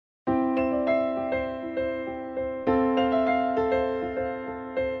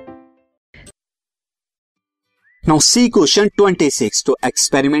Now see question 26। तो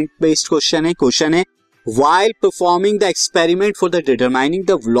experiment based question है while performing the experiment for the determining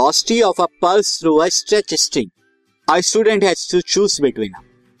the velocity of a pulse through a stretch string, a student has to choose between them.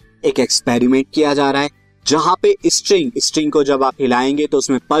 एक experiment किया जा रहा है जहां पे string को जब आप हिलाएंगे तो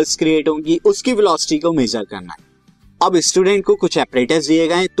उसमें पल्स क्रिएट होगी, उसकी वेलोसिटी को मेजर करना है। अब स्टूडेंट को कुछ एपरेटस दिए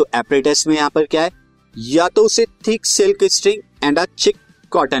गए, तो एपरेटस में यहाँ पर क्या है, या तो उसे thick silk string and a thick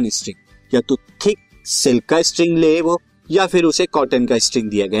cotton string, या तो थिक सिल्क का स्ट्रिंग ले वो, या फिर उसे कॉटन का स्ट्रिंग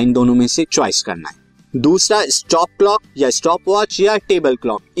दिया गया, इन दोनों में से चॉइस करना है। दूसरा स्टॉप क्लॉक या स्टॉप वॉच या टेबल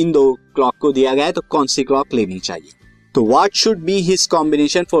क्लॉक, इन दो क्लॉक को दिया गया है, तो कौन सी क्लॉक लेनी चाहिए। तो what should be his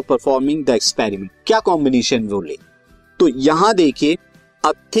combination for performing the experiment, क्या कॉम्बिनेशन वो ले। तो यहां देखिए,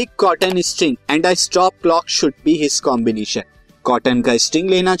 a thick cotton string and a stop clock should be his combination. Cotton का स्ट्रिंग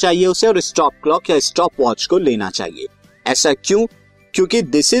लेना चाहिए उसे और स्टॉप क्लॉक या स्टॉप वॉच को लेना चाहिए। ऐसा क्यों? क्योंकि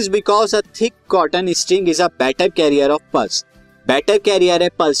this is because a thick cotton string is a better carrier of pulse. Better carrier है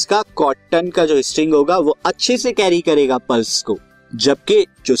पल्स का, कॉटन का जो स्ट्रिंग होगा वो अच्छे से कैरी करेगा पल्स को, जबकि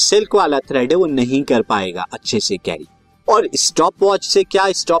जो सिल्क वाला थ्रेड है वो नहीं कर पाएगा अच्छे से कैरी। और स्टॉप वॉच से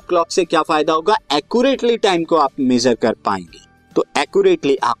क्या, स्टॉप क्लॉक से क्या फायदा होगा, एक्यूरेटली टाइम को आप मेजर कर पाएंगे। तो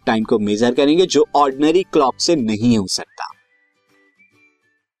एक्यूरेटली आप टाइम को मेजर करेंगे, जो ऑर्डिनरी क्लॉक से नहीं हो सकता।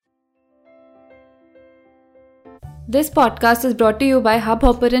 This podcast is brought to you bye hub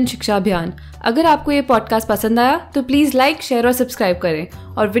hopper and शिक्षा अभियान। अगर आपको ये पॉडकास्ट पसंद आया तो प्लीज़ लाइक, शेयर और सब्सक्राइब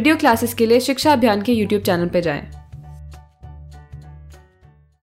करें और वीडियो क्लासेस के लिए शिक्षा अभियान के YouTube चैनल पर जाएं।